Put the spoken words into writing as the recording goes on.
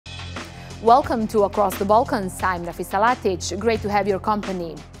Welcome to Across the Balkans. I'm Rafi Salatic. Great to have your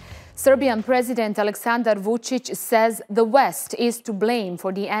company. Serbian President Aleksandar Vucic says the West is to blame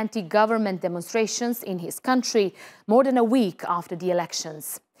for the anti-government demonstrations in his country more than a week after the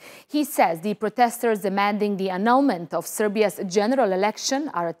elections. He says the protesters demanding the annulment of Serbia's general election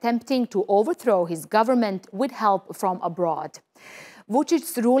are attempting to overthrow his government with help from abroad.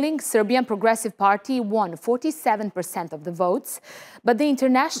 Vucic's ruling Serbian Progressive Party won 47% of the votes, but the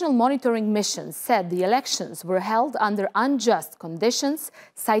international monitoring mission said the elections were held under unjust conditions,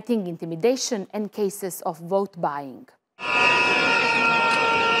 citing intimidation and cases of vote buying.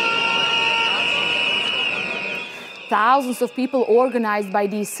 Thousands of people organized by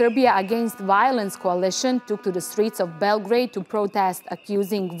the Serbia Against Violence coalition took to the streets of Belgrade to protest,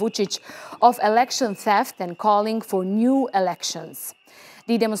 accusing Vucic of election theft and calling for new elections.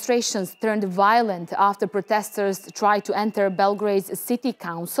 The demonstrations turned violent after protesters tried to enter Belgrade's city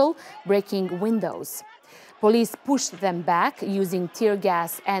council, breaking windows. Police pushed them back using tear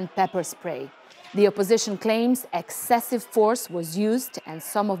gas and pepper spray. The opposition claims excessive force was used and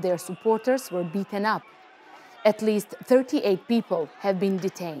some of their supporters were beaten up. At least 38 people have been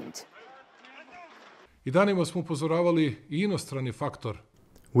detained. I danima smo upozoravali I inostrani faktor.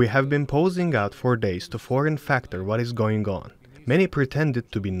 We have been posing out for days to foreign factor what is going on. Many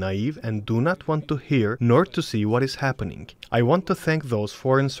pretended to be naive and do not want to hear nor to see what is happening. I want to thank those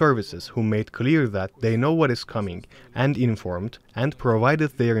foreign services who made clear that they know what is coming and informed and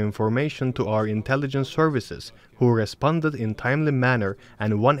provided their information to our intelligence services, who responded in timely manner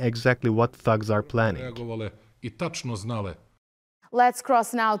and won exactly what thugs are planning. I tačno znale. Let's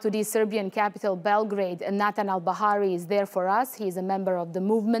cross now to the Serbian capital, Belgrade. Natan Al-Bahari is there for us. He is a member of the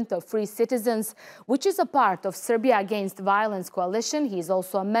Movement of Free Citizens, which is a part of Serbia Against Violence coalition. He is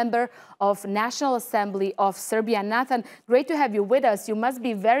also a member of National Assembly of Serbia. Natan, great to have you with us. You must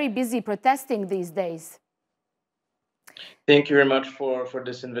be very busy protesting these days. Thank you very much for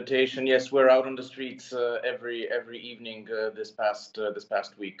this invitation. Yes, we're out on the streets every evening this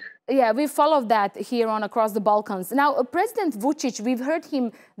past week. Yeah, we followed that here on Across the Balkans. Now, President Vucic, we've heard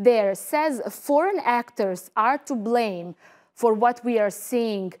him there, says foreign actors are to blame for what we are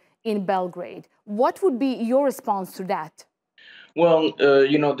seeing in Belgrade. What would be your response to that? Well,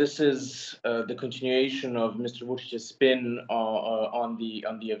 this is the continuation of Mr. Vucic's spin on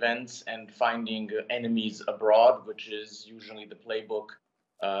the events and finding enemies abroad, which is usually the playbook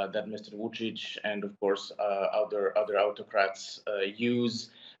that Mr. Vucic and, of course, other autocrats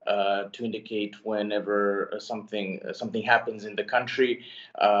use to indicate whenever something happens in the country,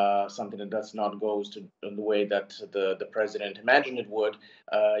 something that does not go the way that the president imagined it would.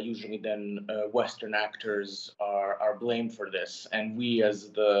 Usually, then Western actors are blamed for this, and we,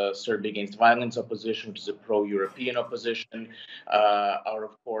 as the Serbia Against Violence opposition, which is a pro-European opposition, are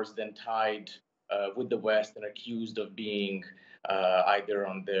of course then tied with the West and accused of being either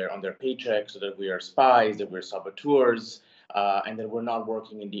on their paychecks, so that we are spies, that we're saboteurs. And that we're not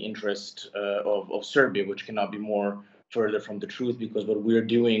working in the interest of Serbia, which cannot be more further from the truth, because what we're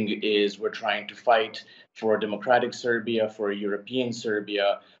doing is we're trying to fight for a democratic Serbia, for a European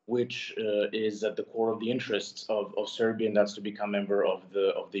Serbia, which is at the core of the interests of Serbia, and that's to become a member of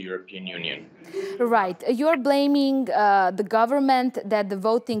the European Union. Right. You're blaming the government that the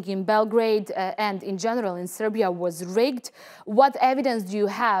voting in Belgrade and in general in Serbia was rigged. What evidence do you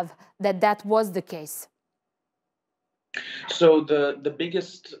have that that was the case? So the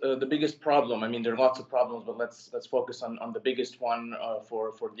biggest problem, I mean, there are lots of problems, but let's focus on the biggest one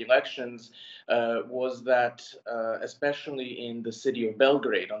for the elections, was that especially in the city of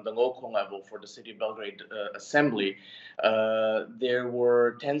Belgrade, on the local level for the city of Belgrade Assembly, there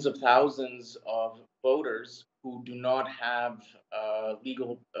were tens of thousands of voters who do not have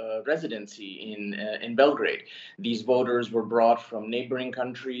legal residency in Belgrade. These voters were brought from neighboring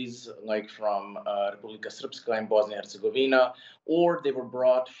countries, like from Republika Srpska and Bosnia and Herzegovina, or they were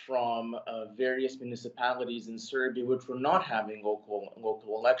brought from various municipalities in Serbia which were not having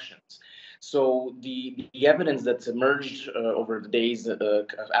local elections. So the evidence that's emerged over the days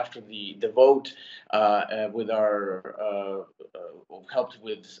after the vote, with our helped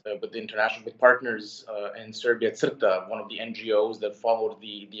with international partners in Serbia, CRTA, one of the NGOs that followed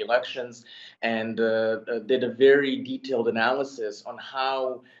the elections, and did a very detailed analysis on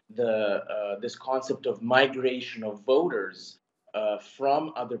how this concept of migration of voters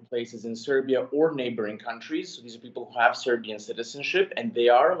from other places in Serbia or neighboring countries. So these are people who have Serbian citizenship and they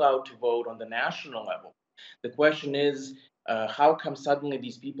are allowed to vote on the national level. The question is, how come suddenly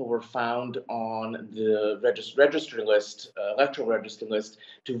these people were found on the registry list, electoral registry list,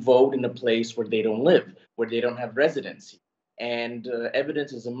 to vote in a place where they don't live, where they don't have residency? And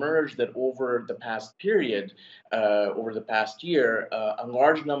evidence has emerged that over the past period, over the past year, a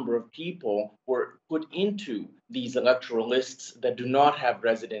large number of people were put into these electoral lists that do not have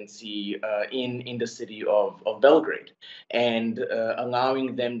residency in the city of Belgrade, and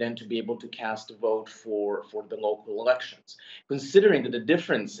allowing them then to be able to cast a vote for the local elections. Considering that the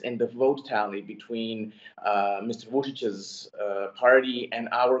difference in the vote tally between Mr. Vucic's party and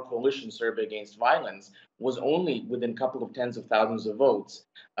our coalition, Serbia Against Violence, was only within a couple of tens of thousands of votes,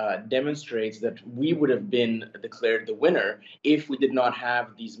 demonstrates that we would have been declared the winner if we did not have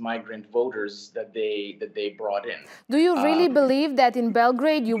these migrant voters that they brought in. Do you really believe that in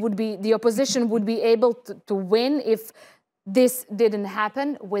Belgrade the opposition would be able to win if this didn't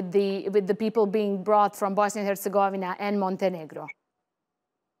happen with the people being brought from Bosnia and Herzegovina and Montenegro?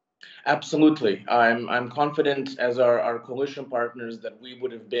 Absolutely. I'm confident, as our coalition partners, that we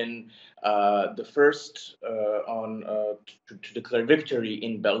would have been the first to declare victory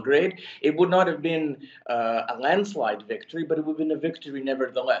in Belgrade. It would not have been a landslide victory, but it would have been a victory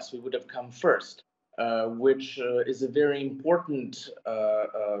nevertheless. We would have come first, which is a very important,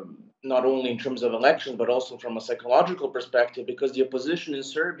 not only in terms of elections, but also from a psychological perspective, because the opposition in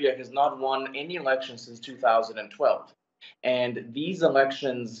Serbia has not won any elections since 2012. And these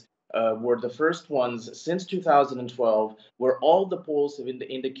elections were the first ones since 2012 where all the polls have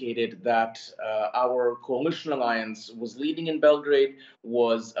indicated that our coalition alliance was leading in Belgrade,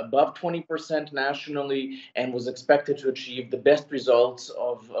 was above 20% nationally, and was expected to achieve the best results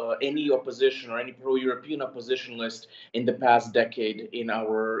of any opposition or any pro-European opposition list in the past decade in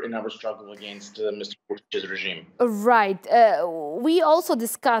our struggle against Mr. Vucic's regime. Right. We also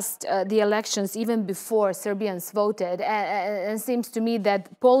discussed the elections even before Serbians voted, and it seems to me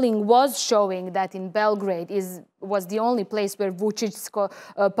that polling was showing that in Belgrade was the only place where Vucic's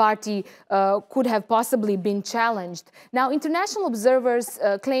party could have possibly been challenged. Now, international observers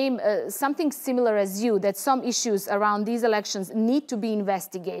claim something similar as you, that some issues around these elections need to be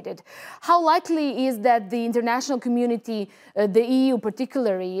investigated. How likely is that the international community, the EU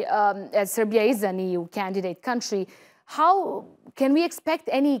particularly, as Serbia is an EU candidate country, how can we expect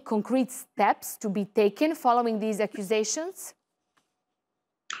any concrete steps to be taken following these accusations?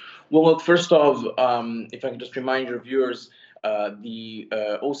 Well, look, first off, if I can just remind your viewers, the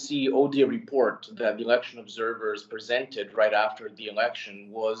ODIHR report that the election observers presented right after the election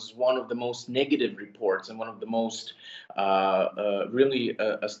was one of the most negative reports and one of the most really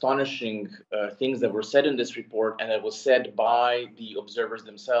astonishing things that were said in this report, and it was said by the observers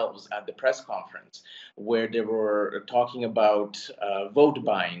themselves at the press conference, where they were talking about vote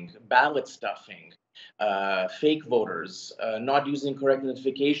buying, ballot stuffing, fake voters, not using correct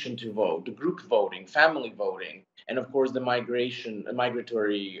identification to vote, group voting, family voting, and of course the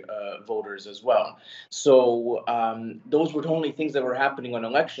migratory voters as well. So those were only things that were happening on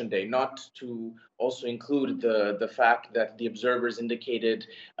election day, not to also include the fact that the observers indicated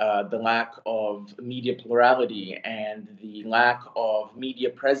the lack of media plurality and the lack of media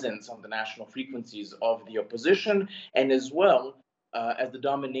presence on the national frequencies of the opposition, and as well as the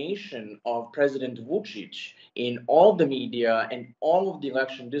domination of President Vucic in all the media and all of the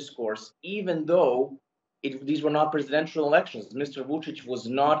election discourse, even though these were not presidential elections. Mr. Vucic was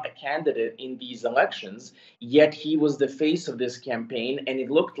not a candidate in these elections, yet he was the face of this campaign, and it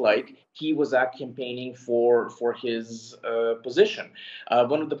looked like he was campaigning for his position.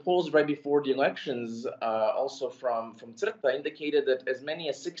 One of the polls right before the elections, also from Crta, indicated that as many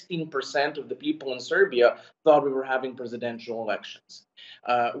as 16% of the people in Serbia thought we were having presidential elections.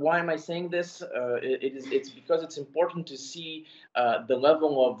 Why am I saying this? It's because it's important to see the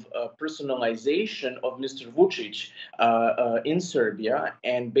level of personalization of Mr. Vucic in Serbia,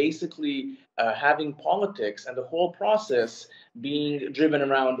 and basically having politics and the whole process being driven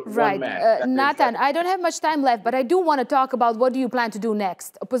around one man. Nathan, I don't have much time left, but I do want to talk about what do you plan to do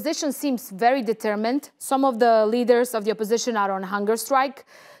next. Opposition seems very determined. Some of the leaders of the opposition are on hunger strike.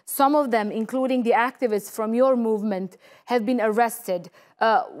 Some of them, including the activists from your movement, have been arrested.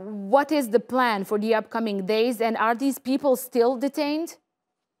 What is the plan for the upcoming days, and are these people still detained?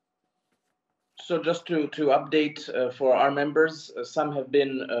 So just to update for our members, some have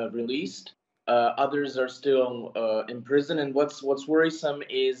been released. Others are still in prison, and what's worrisome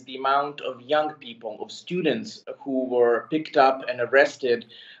is the amount of young people, of students who were picked up and arrested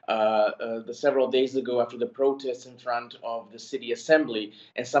several days ago after the protests in front of the city assembly,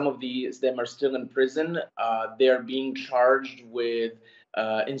 and some of them are still in prison. They are being charged with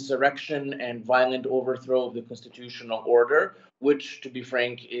insurrection and violent overthrow of the constitutional order, which, to be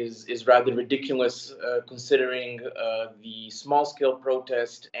frank, is rather ridiculous considering the small-scale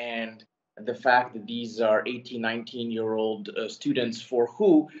protest and the fact that these are 18, 19-year-old students for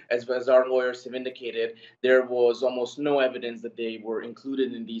who, as our lawyers have indicated, there was almost no evidence that they were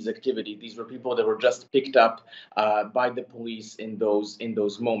included in these activities. These were people that were just picked up by the police in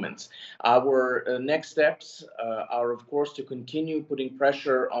those moments. Our next steps are, of course, to continue putting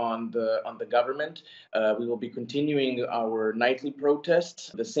pressure on the government. We will be continuing our nightly protests.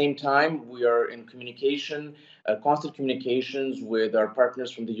 At the same time, we are in constant communications with our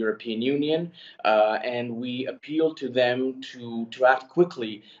partners from the European Union, and we appeal to them to act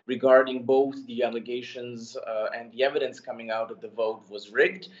quickly regarding both the allegations and the evidence coming out of the vote was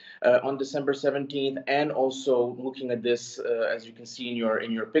rigged on December 17th, and also looking at this, as you can see in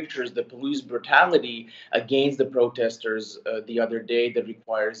your pictures, the police brutality against the protesters the other day that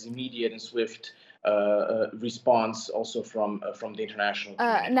requires immediate and swift response also from the international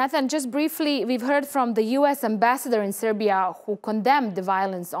community. Nathan, just briefly, we've heard from the U.S. ambassador in Serbia who condemned the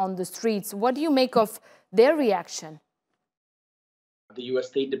violence on the streets. What do you make of their reaction? The U.S.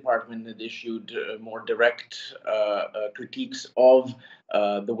 State Department had issued more direct critiques of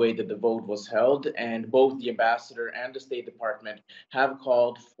the way that the vote was held, and both the ambassador and the State Department have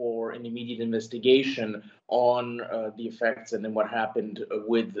called for an immediate investigation on the effects and then what happened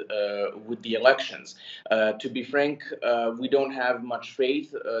with the elections. To be frank, we don't have much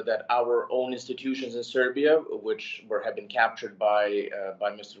faith that our own institutions in Serbia, which have been captured by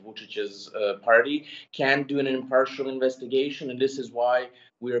Mr. Vucic's party, can do an impartial investigation, and this is why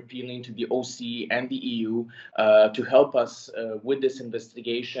we're appealing to the OSCE and the EU to help us with this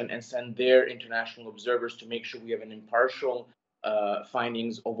investigation and send their international observers to make sure we have an impartial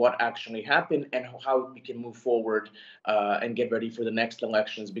findings of what actually happened and how we can move forward and get ready for the next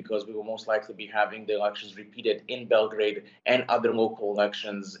elections, because we will most likely be having the elections repeated in Belgrade and other local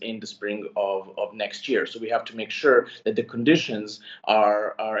elections in the spring of next year. So we have to make sure that the conditions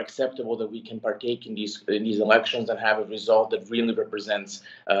are acceptable, that we can partake in these elections and have a result that really represents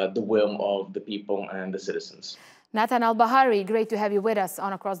the will of the people and the citizens. Nathan Al-Bahari, great to have you with us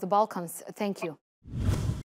on Across the Balkans. Thank you.